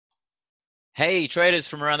Hey traders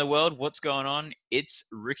from around the world, what's going on? It's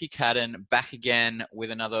Ricky Cadan back again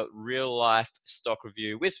with another real life stock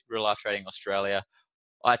review with Real Life Trading Australia.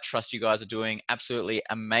 I trust you guys are doing absolutely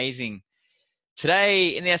amazing. Today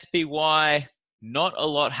in the SPY, not a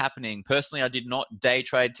lot happening. Personally, I did not day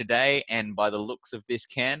trade today, and by the looks of this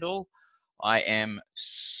candle, I am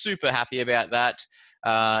super happy about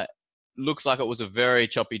that. Looks like it was a very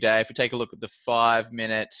choppy day. If we take a look at the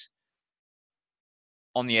 5-minute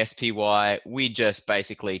on the SPY, we just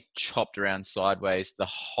basically chopped around sideways the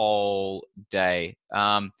whole day.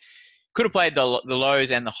 Could have played the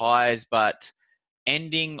lows and the highs, but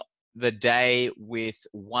ending the day with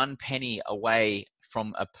 1 penny away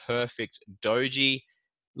from a perfect doji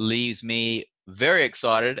leaves me very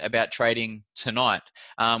excited about trading tonight.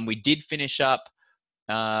 We did finish up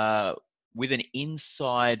with an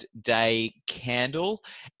inside day candle,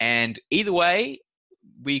 and either way,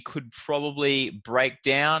 we could probably break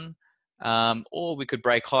down or we could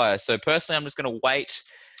break higher. So personally, I'm just going to wait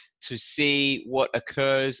to see what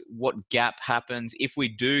occurs, what gap happens. If we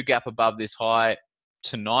do gap above this high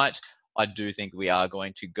tonight, I do think we are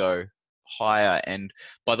going to go higher. And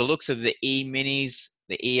by the looks of the E-minis,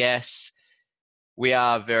 the ES, we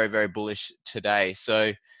are very, very bullish today.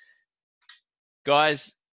 So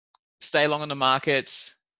guys, stay long on the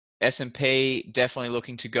markets. S&P definitely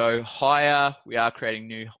looking to go higher. We are creating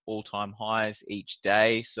new all-time highs each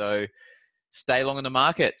day, so stay long on the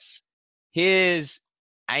markets. Here's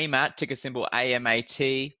AMAT, ticker symbol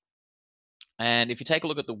AMAT. And if you take a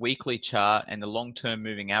look at the weekly chart and the long-term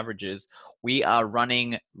moving averages, we are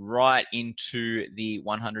running right into the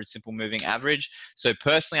 100 simple moving average. So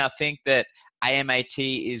personally, I think that AMAT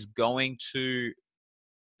is going to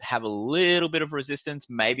have a little bit of resistance,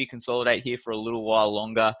 maybe consolidate here for a little while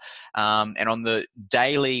longer. And on the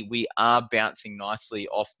daily, we are bouncing nicely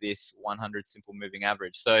off this 100 simple moving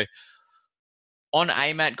average. So on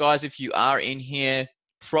AMAT, guys, if you are in here,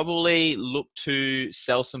 probably look to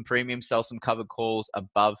sell some premium, sell some covered calls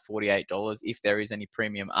above $48 if there is any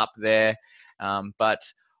premium up there. But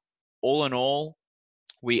all in all,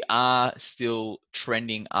 we are still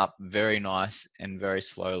trending up very nice and very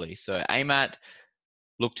slowly. So AMAT,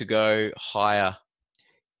 look to go higher.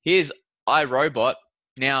 Here's iRobot.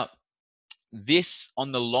 Now, this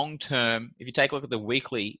on the long term, if you take a look at the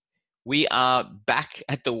weekly, we are back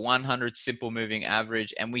at the 100 simple moving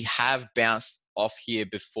average, and we have bounced off here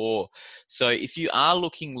before. So if you are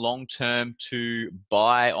looking long term to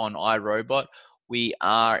buy on iRobot, we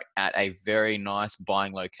are at a very nice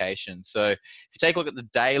buying location. So if you take a look at the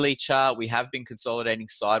daily chart, we have been consolidating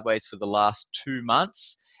sideways for the last 2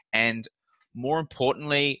 months. And more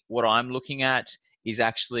importantly, what I'm looking at is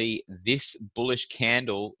actually this bullish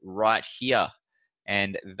candle right here,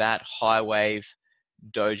 and that high wave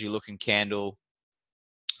doji looking candle,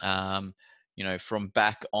 from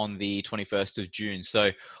back on the 21st of June.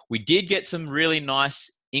 So we did get some really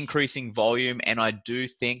nice increasing volume, and I do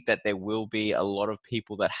think that there will be a lot of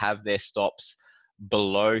people that have their stops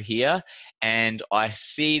below here. And I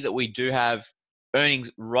see that we do have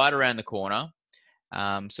earnings right around the corner.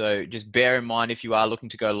 So just bear in mind, if you are looking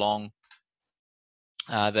to go long,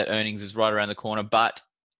 that earnings is right around the corner, but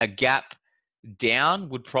a gap down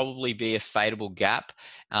would probably be a fadeable gap.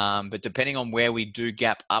 But depending on where we do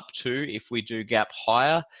gap up to, if we do gap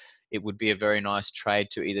higher, it would be a very nice trade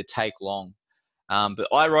to either take long. But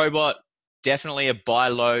iRobot, definitely a buy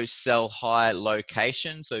low, sell high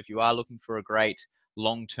location. So if you are looking for a great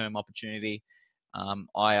long-term opportunity,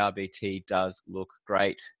 IRBT does look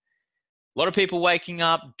great. A lot of people waking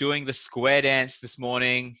up, doing the square dance this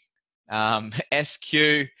morning.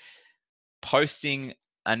 SQ posting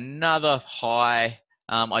another high.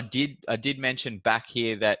 I did mention back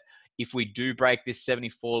here that if we do break this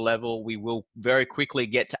 74 level, we will very quickly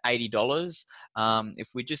get to $80. If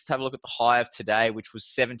we just have a look at the high of today, which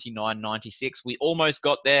was 79.96, we almost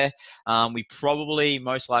got there. We probably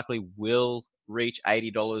most likely will reach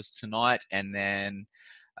 $80 tonight, and then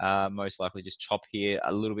most likely just chop here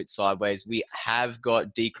a little bit sideways. We have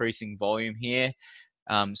got decreasing volume here,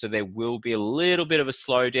 so there will be a little bit of a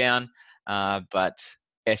slowdown, but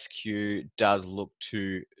SQ does look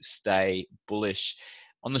to stay bullish.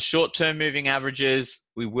 On the short-term moving averages,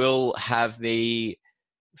 we will have the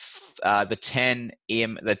 10,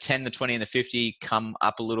 the 10, the 20, and the 50 come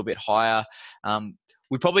up a little bit higher.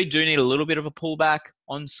 We probably do need a little bit of a pullback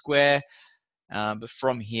on Square. But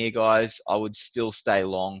from here, guys, I would still stay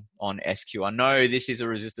long on SQ. I know this is a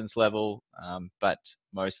resistance level, but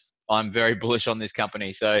I'm very bullish on this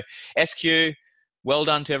company. So SQ, well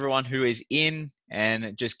done to everyone who is in,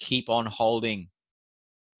 and just keep on holding.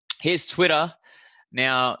 Here's Twitter.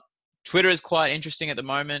 Now, Twitter is quite interesting at the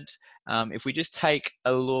moment. If we just take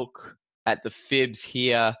a look at the fibs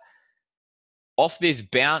here, off this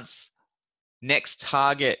bounce, next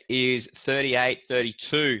target is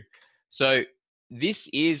 38.32. So this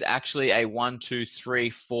is actually a 1, 2, 3,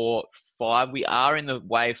 4, 5. We are in the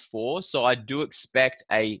wave 4, so I do expect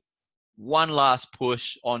a one last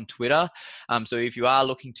push on Twitter. So if you are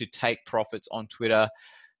looking to take profits on Twitter,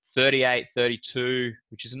 38.32,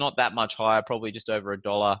 which is not that much higher, probably just over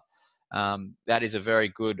 $1. That is a very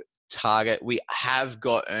good target. We have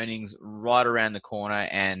got earnings right around the corner,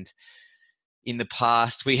 and in the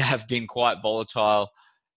past we have been quite volatile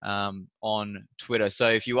on Twitter. So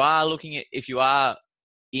if you are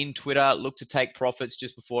in Twitter, look to take profits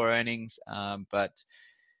just before earnings. But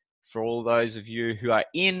for all those of you who are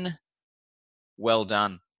in, well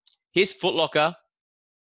done. Here's Foot Locker.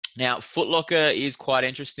 Now, Foot Locker is quite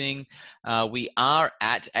interesting. We are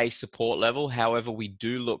at a support level. However, we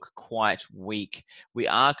do look quite weak. We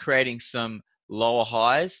are creating some lower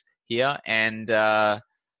highs here, and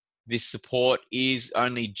this support is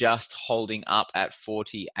only just holding up at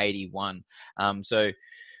 40.81. So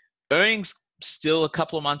earnings still a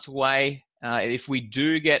couple of months away. If we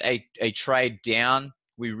do get a trade down,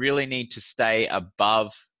 we really need to stay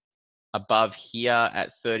above here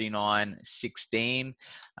at 39.16.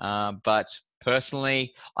 But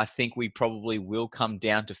personally, I think we probably will come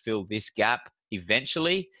down to fill this gap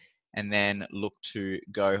eventually and then look to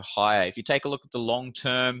go higher. If you take a look at the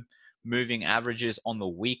long-term moving averages on the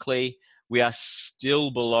weekly, we are still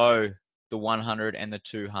below the 100 and the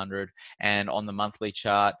 200. And on the monthly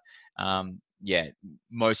chart, yeah,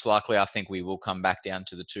 most likely I think we will come back down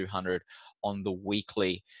to the 200 on the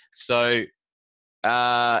weekly. So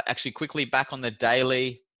actually quickly back on the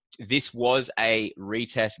daily, this was a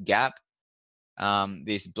retest gap.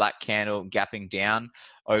 This black candle gapping down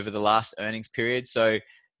over the last earnings period. So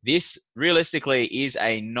this realistically is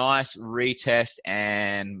a nice retest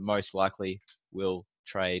and most likely will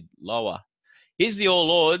trade lower. Here's the All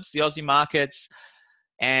Ords, the Aussie markets,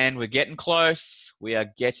 and we're getting close. We are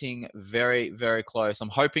getting very, very close. I'm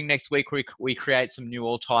hoping next week we create some new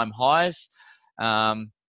all-time highs.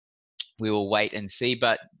 We will wait and see,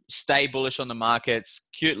 but stay bullish on the markets.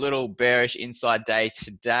 Cute little bearish inside day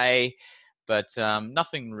today, but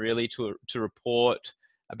nothing really to report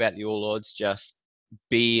about the All Ords. Just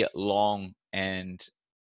be long and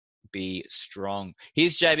be strong.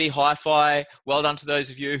 Here's JB Hi-Fi. Well done to those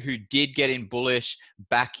of you who did get in bullish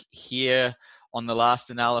back here on the last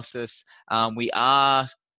analysis. We are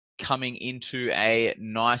coming into a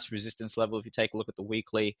nice resistance level. If you take a look at the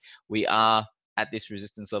weekly, we are at this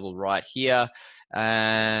resistance level right here.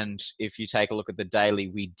 And if you take a look at the daily,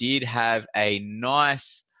 we did have a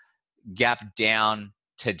nice gap down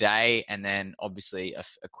today, and then obviously a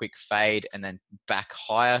quick fade and then back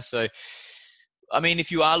higher. So I mean,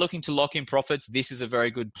 if you are looking to lock in profits, this is a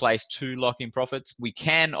very good place to lock in profits. We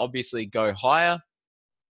can obviously go higher.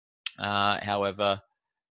 However,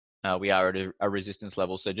 we are at a resistance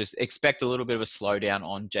level. So just expect a little bit of a slowdown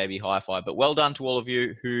on JB Hi-Fi. But well done to all of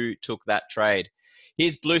you who took that trade.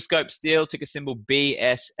 Here's Blue Scope Steel, ticker symbol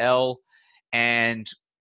BSL. And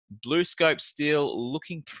Blue Scope Steel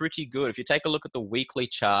looking pretty good. If you take a look at the weekly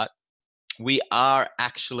chart, we are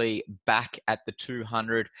actually back at the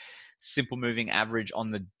 200 simple moving average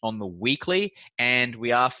on the weekly, and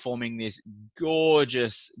we are forming this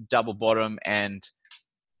gorgeous double bottom, and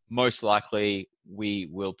most likely we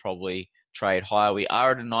will probably trade higher. We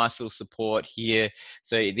are at a nice little support here.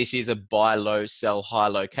 So this is a buy low, sell high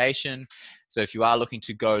location. So if you are looking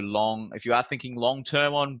to go long, if you are thinking long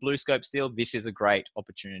term on Blue Scope Steel, this is a great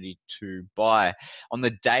opportunity to buy. On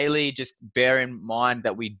the daily, just bear in mind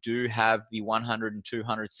that we do have the 100 and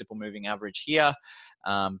 200 simple moving average here.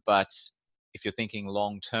 But if you're thinking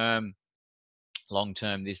long term,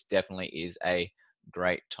 this definitely is a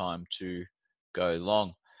great time to go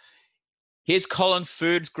long. Here's Colin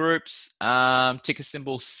Foods Group's ticker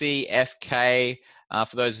symbol CFK.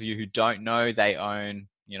 For those of you who don't know, they own,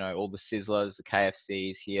 all the Sizzlers, the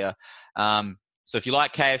KFCs here. So if you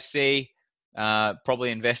like KFC, probably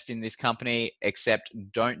invest in this company, except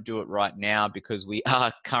don't do it right now because we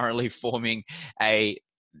are currently forming a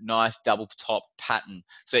nice double top pattern.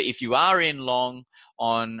 So if you are in long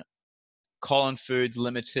on Colin Foods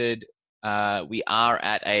Limited, we are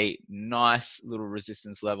at a nice little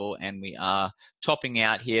resistance level and we are topping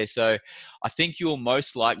out here. So I think you'll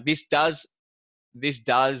most like this does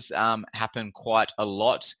happen quite a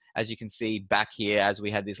lot, as you can see back here, as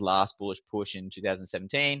we had this last bullish push in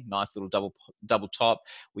 2017, nice little double top.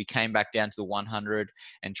 We came back down to the 100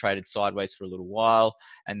 and traded sideways for a little while,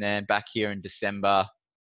 and then back here in December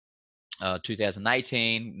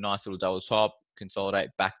 2018, nice little double top, consolidate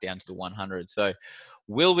back down to the 100. So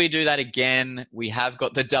will we do that again? We have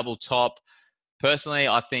got the double top. Personally,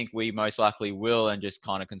 I think we most likely will, and just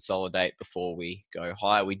kind of consolidate before we go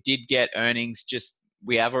higher. We did get earnings,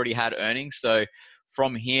 we have already had earnings. So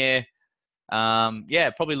from here, yeah,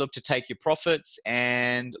 probably look to take your profits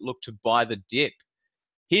and look to buy the dip.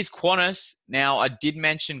 Here's Qantas. Now, I did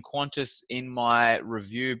mention Qantas in my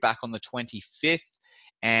review back on the 25th,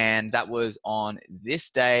 and that was on this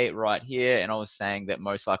day right here. And I was saying that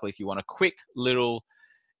most likely if you want a quick little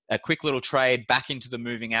trade back into the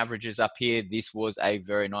moving averages up here, this was a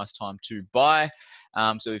very nice time to buy.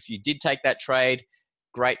 So if you did take that trade,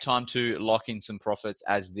 great time to lock in some profits,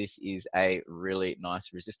 as this is a really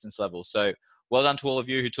nice resistance level. So well done to all of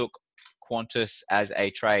you who took Qantas as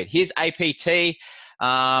a trade. Here's APT.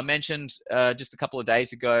 Mentioned just a couple of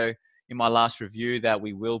days ago in my last review that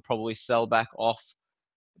we will probably sell back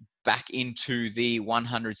into the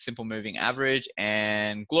 100 simple moving average,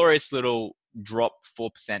 and glorious little drop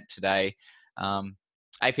 4% today.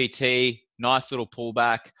 APT, nice little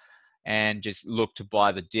pullback, and just look to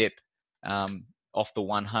buy the dip off the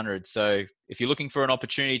 100. So if you're looking for an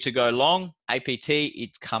opportunity to go long, APT,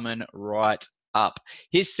 it's coming right up.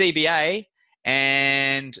 Here's CBA,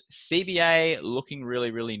 and CBA looking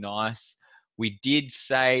really, really nice. We did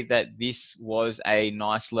say that this was a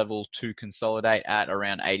nice level to consolidate at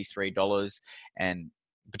around $83 and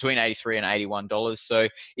between $83 and $81. So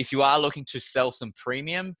if you are looking to sell some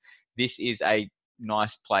premium, this is a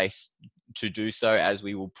nice place to do so, as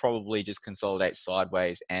we will probably just consolidate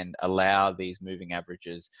sideways and allow these moving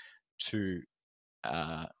averages to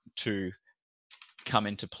come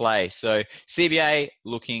into play. So CBA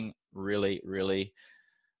looking really, really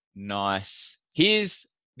nice. Here's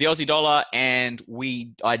the Aussie dollar, and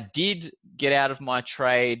I did get out of my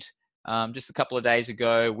trade just a couple of days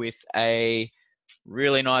ago with a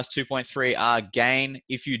really nice 2.3R gain.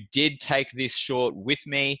 If you did take this short with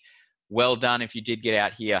me, well done if you did get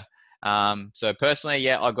out here. So personally,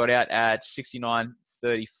 yeah, I got out at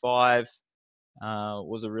 69.35.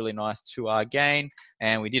 Was a really nice 2R gain,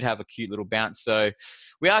 and we did have a cute little bounce. So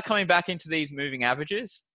we are coming back into these moving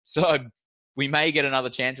averages. So we may get another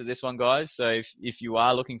chance at this one, guys. So if you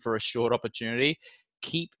are looking for a short opportunity,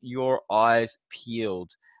 keep your eyes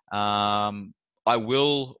peeled. I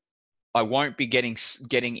won't be getting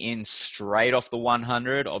in straight off the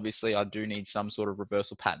 100. Obviously, I do need some sort of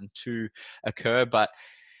reversal pattern to occur, but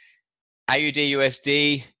AUD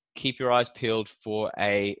USD, keep your eyes peeled for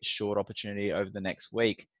a short opportunity over the next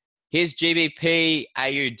week. Here's GBP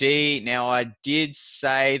AUD. Now, I did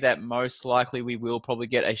say that most likely we will probably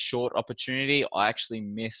get a short opportunity. I actually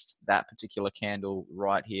missed that particular candle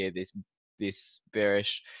right here, this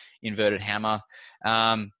bearish inverted hammer.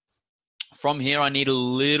 From here, I need a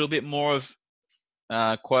little bit more of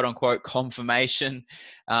quote unquote confirmation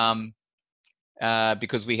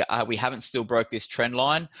because we haven't still broke this trend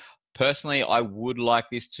line. Personally, I would like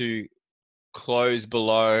this to close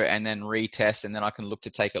below and then retest, and then I can look to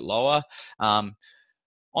take it lower. On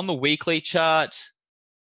the weekly chart,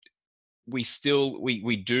 we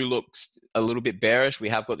do look a little bit bearish. We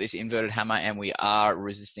have got this inverted hammer, and we are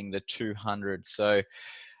resisting the 200. So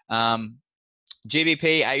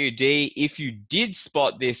GBP AUD, if you did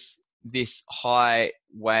spot this high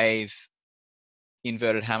wave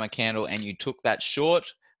inverted hammer candle and you took that short,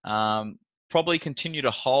 probably continue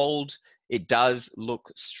to hold. It does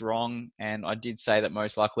look strong, and I did say that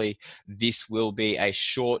most likely this will be a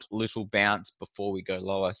short little bounce before we go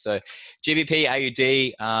lower. So GBP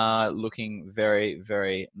AUD looking very,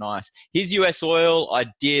 very nice. Here's US oil. I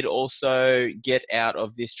did also get out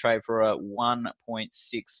of this trade for a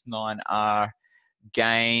 1.69R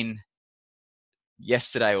gain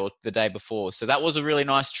yesterday or the day before. So that was a really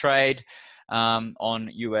nice trade on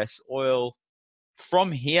US oil.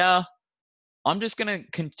 From here, I'm just going to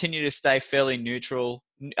continue to stay fairly neutral,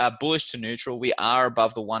 bullish to neutral. We are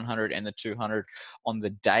above the 100 and the 200 on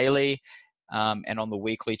the daily, and on the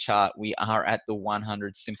weekly chart, we are at the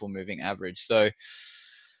 100 simple moving average. So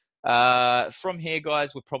from here,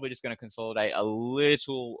 guys, we're probably just going to consolidate a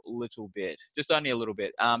little bit, just only a little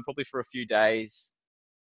bit, probably for a few days.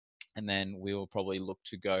 And then we'll probably look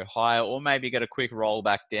to go higher, or maybe get a quick roll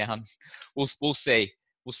back down. We'll see.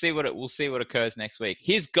 We'll see what occurs next week.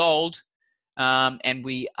 Here's gold, and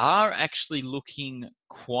we are actually looking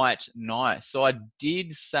quite nice. So I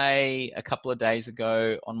did say a couple of days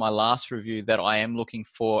ago on my last review that I am looking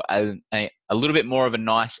for a little bit more of a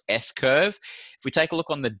nice S curve. If we take a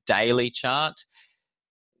look on the daily chart,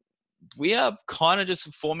 we are kind of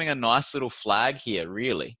just forming a nice little flag here,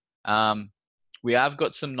 really. we have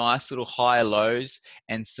got some nice little high lows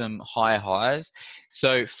and some high highs.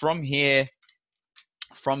 So from here,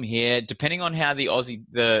 depending on how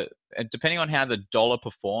depending on how the dollar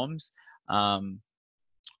performs,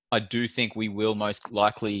 I do think we will most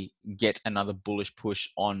likely get another bullish push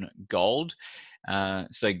on gold.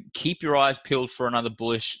 So keep your eyes peeled for another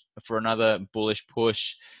bullish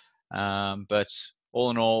push. But all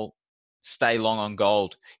in all, stay long on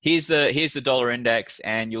gold. Here's the dollar index,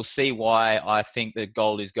 and you'll see why I think that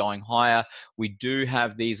gold is going higher. We do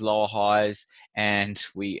have these lower highs, and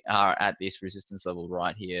we are at this resistance level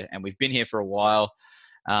right here, and we've been here for a while.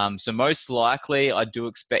 So most likely, I do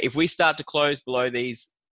expect if we start to close below these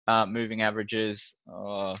moving averages,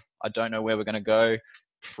 I don't know where we're going to go.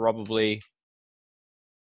 Probably,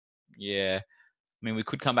 yeah. I mean, we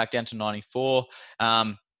could come back down to 94.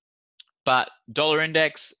 But dollar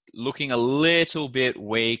index looking a little bit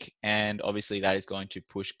weak, and obviously that is going to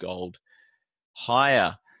push gold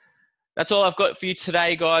higher. That's all I've got for you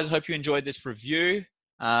today, guys. I hope you enjoyed this review.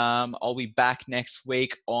 I'll be back next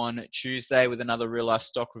week on Tuesday with another real life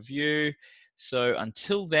stock review. So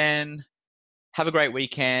until then, have a great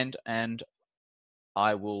weekend, and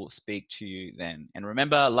I will speak to you then. And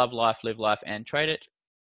remember, love life, live life, and trade it.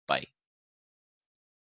 Bye.